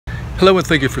Hello and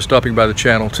thank you for stopping by the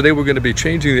channel. Today we're going to be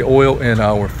changing the oil in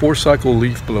our 4-cycle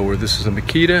leaf blower. This is a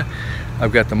Makita.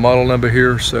 I've got the model number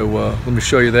here, so let me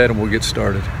show you that and we'll get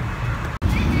started.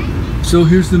 So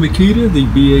here's the Makita, the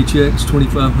BHX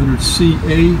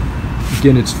 2500CA.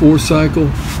 Again, it's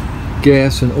 4-cycle.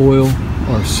 Gas and oil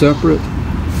are separate.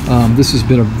 This has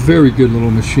been a very good little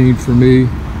machine for me.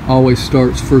 Always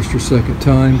starts first or second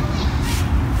time.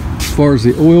 As far as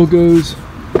the oil goes,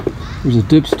 there's a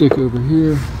dipstick over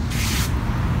here.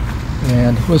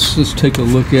 And let's just take a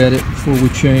look at it before we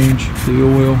change the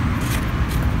oil.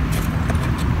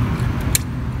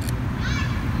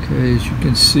 Okay, as you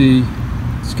can see,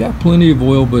 it's got plenty of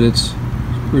oil, but it's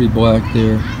pretty black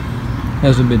there.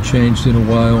 Hasn't been changed in a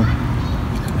while.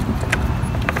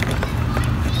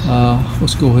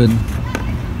 Let's go ahead and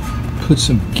put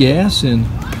some gas in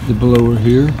the blower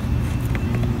here.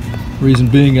 Reason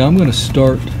being, I'm going to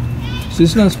start. See,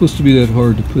 it's not supposed to be that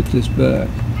hard to put this back.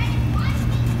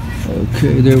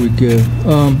 Okay, there we go.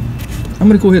 I'm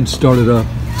going to go ahead and start it up.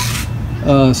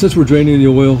 Since we're draining the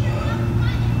oil,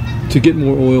 to get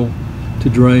more oil to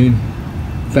drain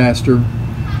faster,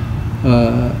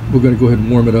 we're going to go ahead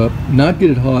and warm it up. Not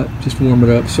get it hot, just warm it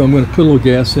up. So I'm going to put a little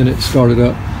gas in it, start it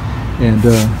up, and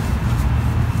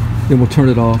then we'll turn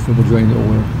it off and we'll drain the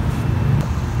oil.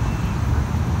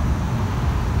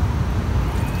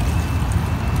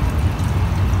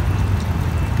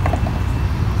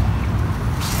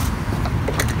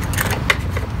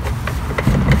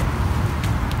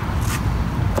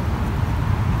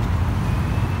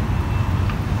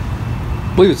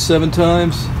 I believe it's 7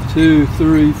 times. 2,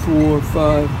 3, 4,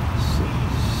 5,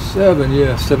 7.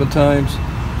 Yeah, 7 times.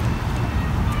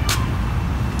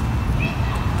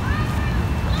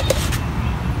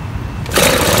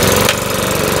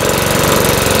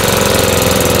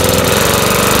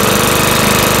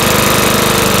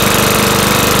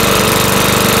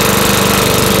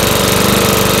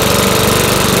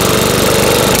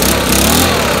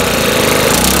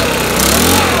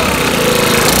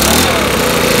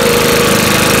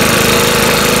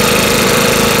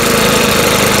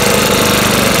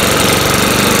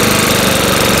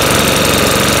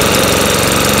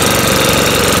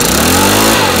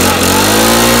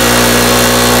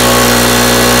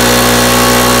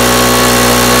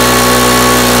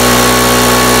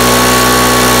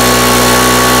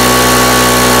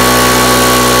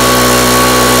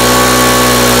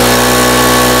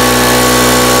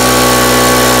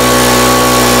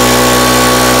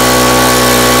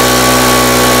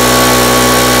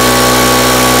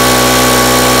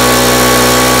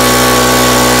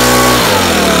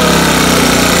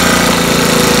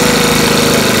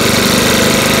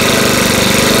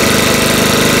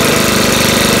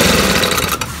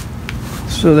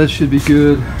 So that should be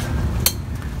good.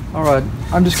 All right,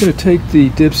 I'm just going to take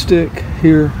the dipstick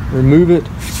here, remove it.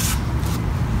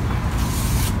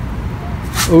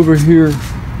 Over here,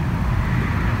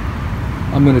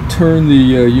 I'm going to turn the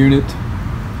unit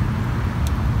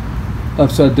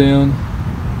upside down,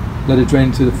 let it drain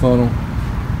into the funnel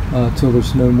until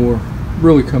there's no more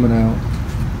really coming out.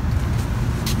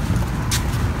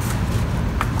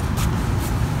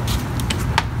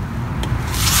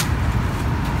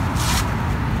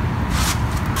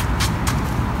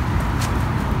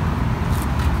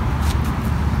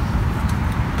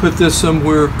 Put this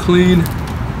somewhere clean.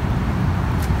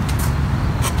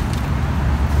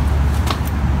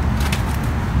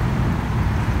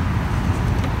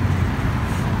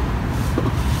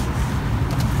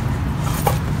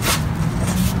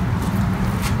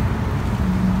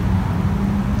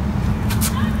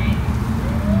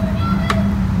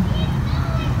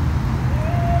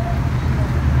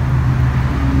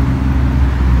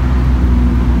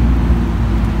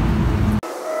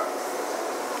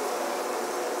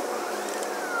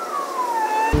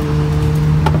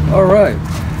 All right.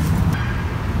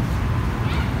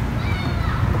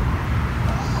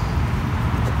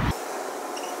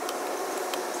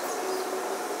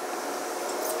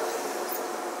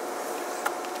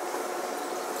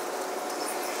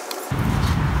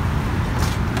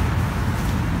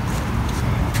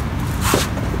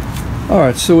 All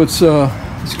right, so it's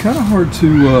kind of hard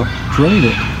to drain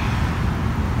it.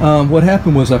 What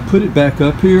happened was I put it back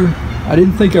up here. I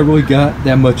didn't think I really got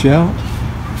that much out.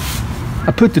 I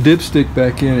put the dipstick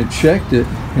back in and checked it,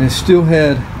 and it still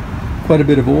had quite a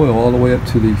bit of oil all the way up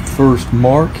to the first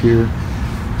mark here.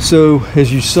 So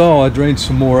as you saw, I drained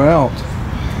some more out.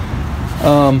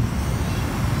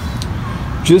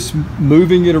 Just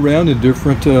moving it around in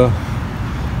different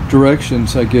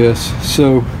directions, I guess.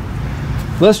 So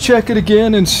let's check it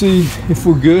again and see if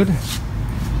we're good.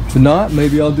 If not,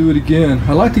 maybe I'll do it again.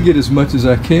 I like to get as much as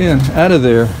I can out of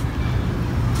there.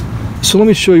 So let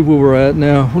me show you where we're at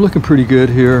now. We're looking pretty good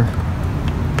here.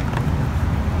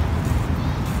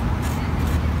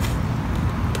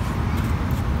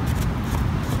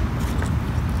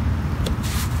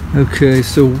 Okay,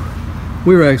 so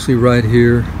we're actually right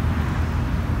here.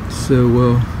 So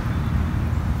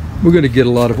we're going to get a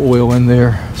lot of oil in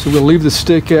there. So we're going to leave the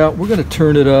stick out. We're going to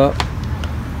turn it up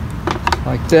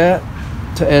like that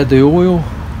to add the oil.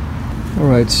 All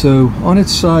right, so on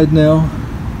its side now,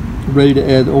 ready to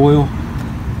add oil.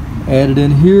 Add it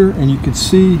in here, and you can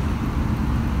see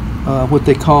what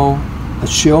they call a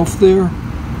shelf there.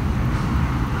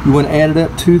 You want to add it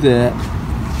up to that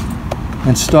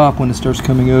and stop when it starts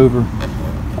coming over.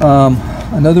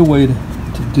 Another way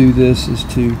to do this is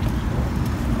to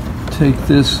take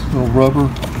this little rubber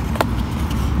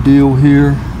deal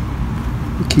here.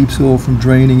 It keeps oil from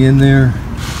draining in there,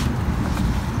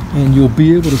 and you'll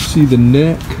be able to see the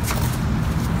neck.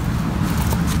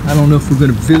 I don't know if we're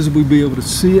going to visibly be able to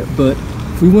see it, but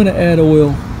we want to add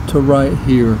oil to right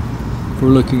here if we're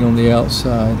looking on the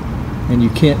outside, and you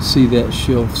can't see that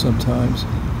shelf sometimes.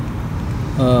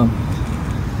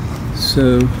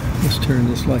 So let's turn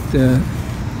this like that.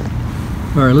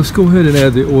 All right, let's go ahead and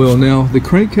add the oil. Now the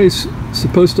crankcase is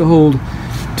supposed to hold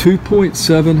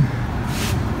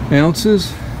 2.7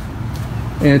 ounces,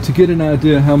 and to get an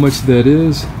idea how much that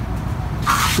is,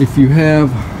 if you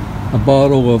have a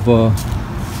bottle of a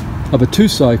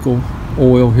 2-cycle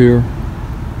oil here,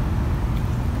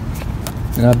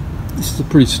 and this is a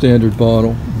pretty standard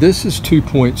bottle. This is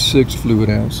 2.6 fluid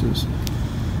ounces.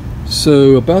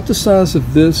 So about the size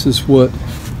of this is what,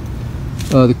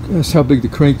 that's how big the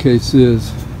crankcase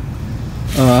is.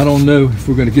 I don't know if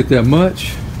we're going to get that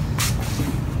much,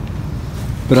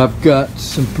 but I've got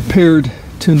some prepared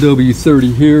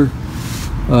 10W30 here.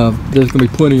 There's going to be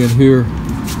plenty in here.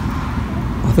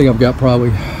 I think I've got probably,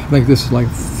 I think this is like a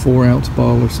 4-ounce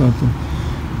bottle or something.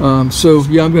 So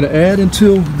yeah, I'm going to add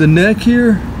until the neck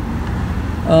here.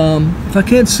 If I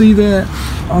can't see that,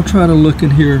 I'll try to look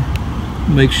in here,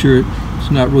 make sure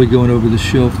it's not really going over the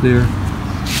shelf there.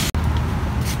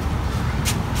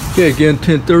 Okay, again,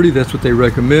 1030, that's what they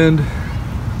recommend.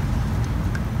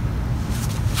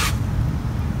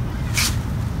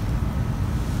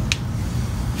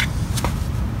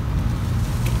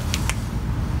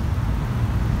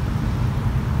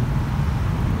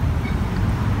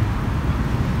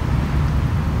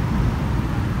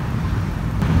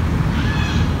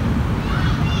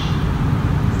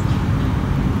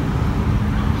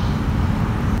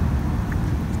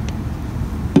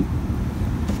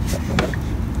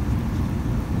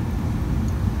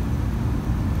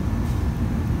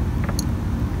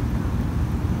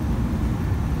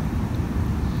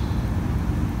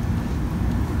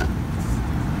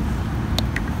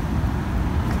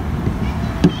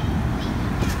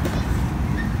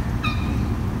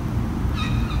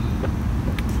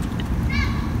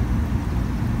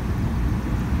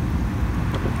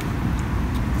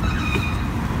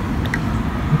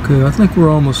 Okay, I think we're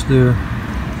almost there.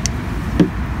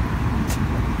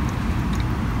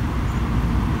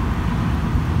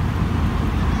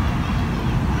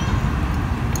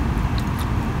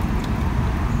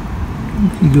 We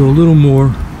can go a little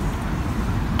more.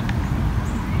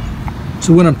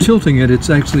 So when I'm tilting it, it's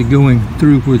actually going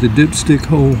through where the dipstick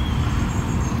hole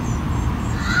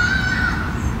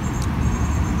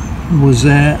was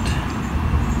at.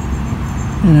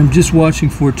 And I'm just watching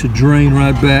for it to drain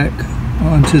right back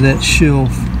onto that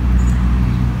shelf.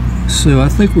 So I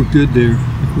think we're good there.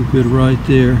 I think we're good right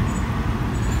there.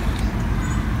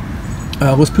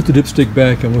 Let's put the dipstick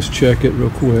back and let's check it real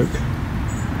quick.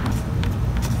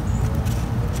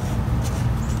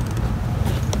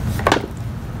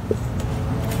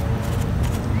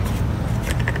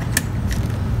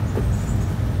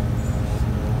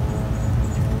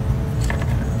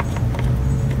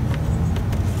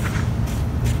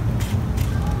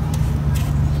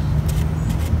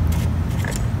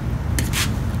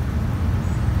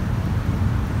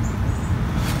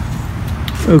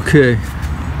 Okay,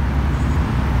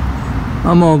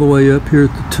 I'm all the way up here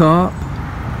at the top. You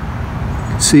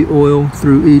can see oil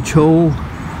through each hole.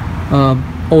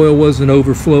 Oil wasn't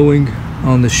overflowing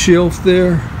on the shelf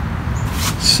there,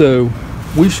 so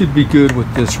we should be good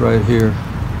with this right here.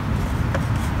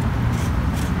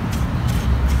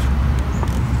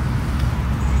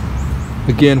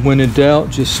 Again, when in doubt,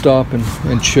 just stop and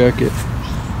check it.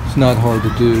 It's not hard to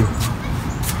do.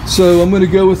 So I'm going to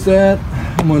go with that.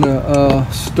 I'm going to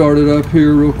start it up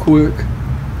here real quick,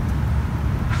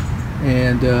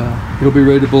 and it'll be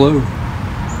ready to blow.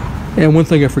 And one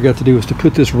thing I forgot to do is to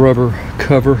put this rubber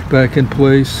cover back in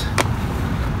place.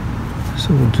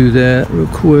 So we'll do that real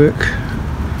quick.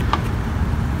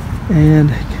 and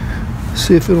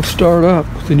see if it'll start up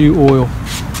with the new oil.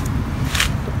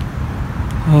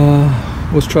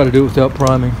 Let's try to do it without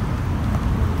priming.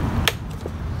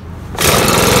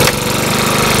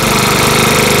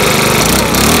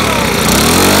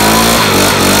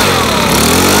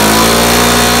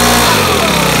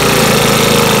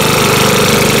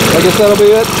 I guess that'll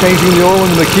be it. Changing the oil in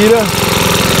the Makita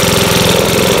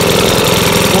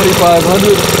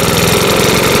 2500.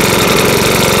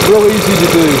 Real easy to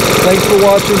do. Thanks for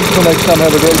watching. Until next time,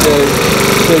 have a great day.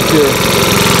 Take care.